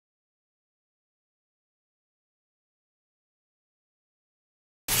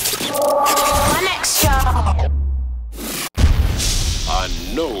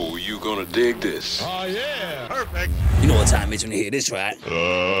gonna dig this. Oh, yeah. Perfect. You know what time it is when you hear this, right?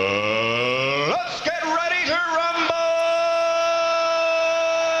 Let's get ready to rumble!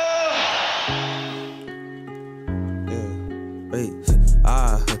 Yeah. Wait.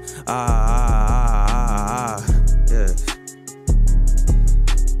 Yeah.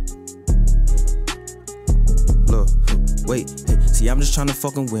 Look. Wait. See, I'm just trying to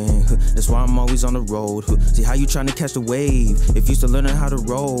fucking win. That's why I'm always on the road. See how you trying to catch the wave if you still learning how to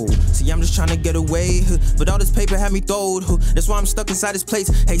roll. See, I'm just trying to get away, but all this paper had me throwed. That's why I'm stuck inside this place.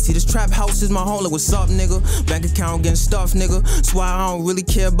 Hey, see, this trap house is my home. Like, what's up, nigga? Bank account getting stuffed, nigga. That's why I don't really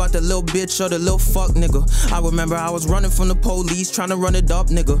care about the little bitch or the little fuck, nigga. I remember I was running from the police, trying to run it up,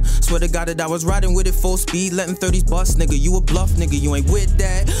 nigga. Swear to God that I was riding with it full speed, letting 30s bust, nigga. You a bluff, nigga. You ain't with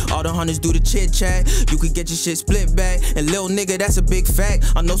that. All the hunters do the chit chat. You could get your shit split back. And little nigga, that's a big fact.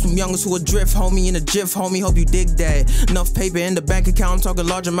 I know some youngers who adrift, homie, in a jiff, homie. Hope you dig that. Enough paper in the bank account. I'm talking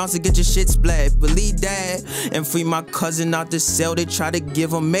large amounts to get your shit splat. Believe that. And free my cousin out the cell. They try to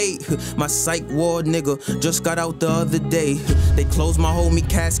give him mate. My psych ward nigga just got out the other day. They closed my homie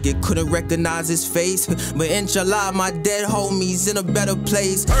casket. Couldn't recognize his face. But inshallah, my dead homie's in a better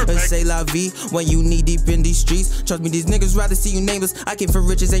place. Say la vie when you knee deep in these streets. Trust me, these niggas rather see you nameless. I came for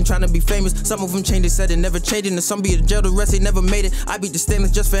riches, ain't trying to be famous. Some of them changed, they said it never changing. And some be in jail, the rest they never made it. I beat the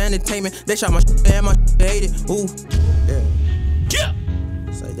stainless just for entertainment. They shot my shit and my shit hate it. Ooh, yeah. Yeah.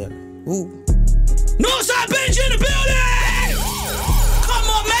 It's like that. Ooh. Northside Benji in the building! Come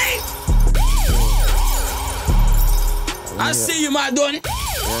on, mate! I see you, my Donny.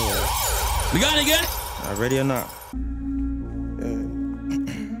 Yeah. We got it again? Not ready or not? Yeah.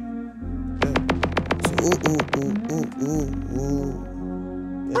 So, ooh.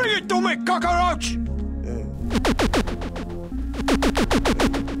 Bring it to me, cockroach!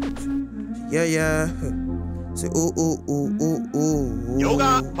 Yeah. Say ooh. You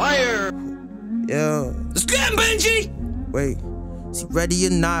got fire! Yeah. Let's get him, Benji! Wait. See, ready or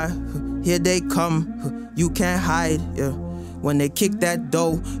not, here they come. You can't hide, yeah. When they kick that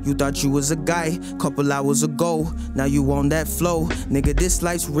dough, you thought you was a guy couple hours ago. Now you on that flow, nigga, this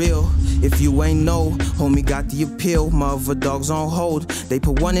life's real. If you ain't know, homie got the appeal. My other dogs on hold, they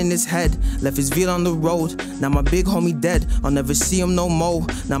put one in his head, left his veal on the road. Now my big homie dead, I'll never see him no more.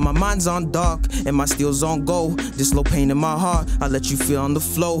 Now my mind's on dark, and my steel's on gold. This low pain in my heart, I let you feel on the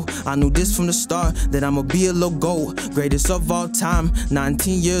flow. I knew this from the start, that I'ma be a little goat. Greatest of all time,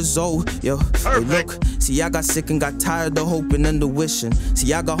 19 years old. Yo, hey look, see I got sick and got tired of hoping and the wishing.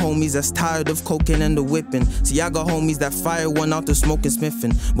 See, I got homies that's tired of coking and the whipping. See, I got homies that fire one out the smoking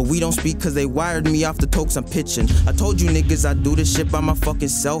smithing. But we don't speak cause they wired me off the tokes I'm pitching. I told you niggas I do this shit by my fucking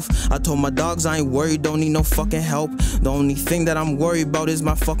self. I told my dogs I ain't worried, don't need no fucking help. The only thing that I'm worried about is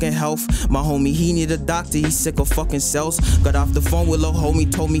my fucking health. My homie, he need a doctor, he sick of fucking cells. Got off the phone with lil'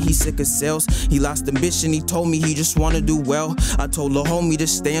 homie, told me he sick of sales. He lost ambition, he told me he just wanna do well. I told lil' homie to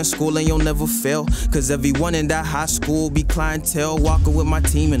stay in school and you'll never fail. Cause everyone in that high school be clientele. Walking with my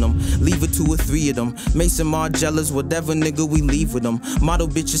team in them, leave it 2 or 3 of them. Mason Margellas, whatever nigga we leave with them. Model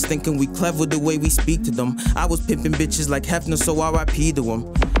bitches thinking we clever the way we speak to them. I was pimping bitches like Hefner, so R.I.P. to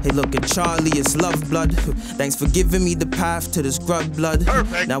them. Hey look at Charlie, it's love blood. Thanks for giving me the path to this grub blood.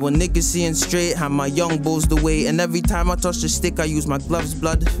 Perfect. Now a nigga seeing straight, how my young bulls the way. And every time I touch the stick, I use my gloves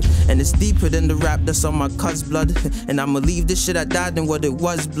blood. And it's deeper than the rap that's on my cuz blood. And I'ma leave this shit I died than what it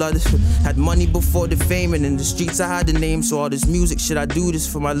was blood. Had money before the fame, and in the streets I had the name. So all this music shit, I do this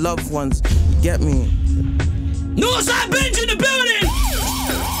for my loved ones. You get me? Northside Benji in the building!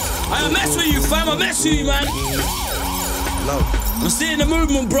 I mess with you, fam. I mess with you, man. Love. I'm seeing the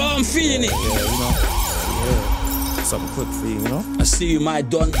movement, bro. I'm feeling it. Yeah, you know. Yeah. Something quick for you, you know? I see you, my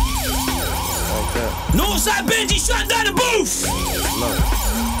Don. Like that. Northside Benji shut down the booth! Love.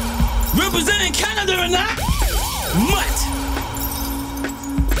 Representing Canada and that. Mutt!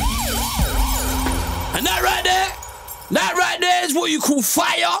 And that right there is what you call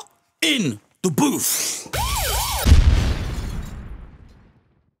fire in the booth.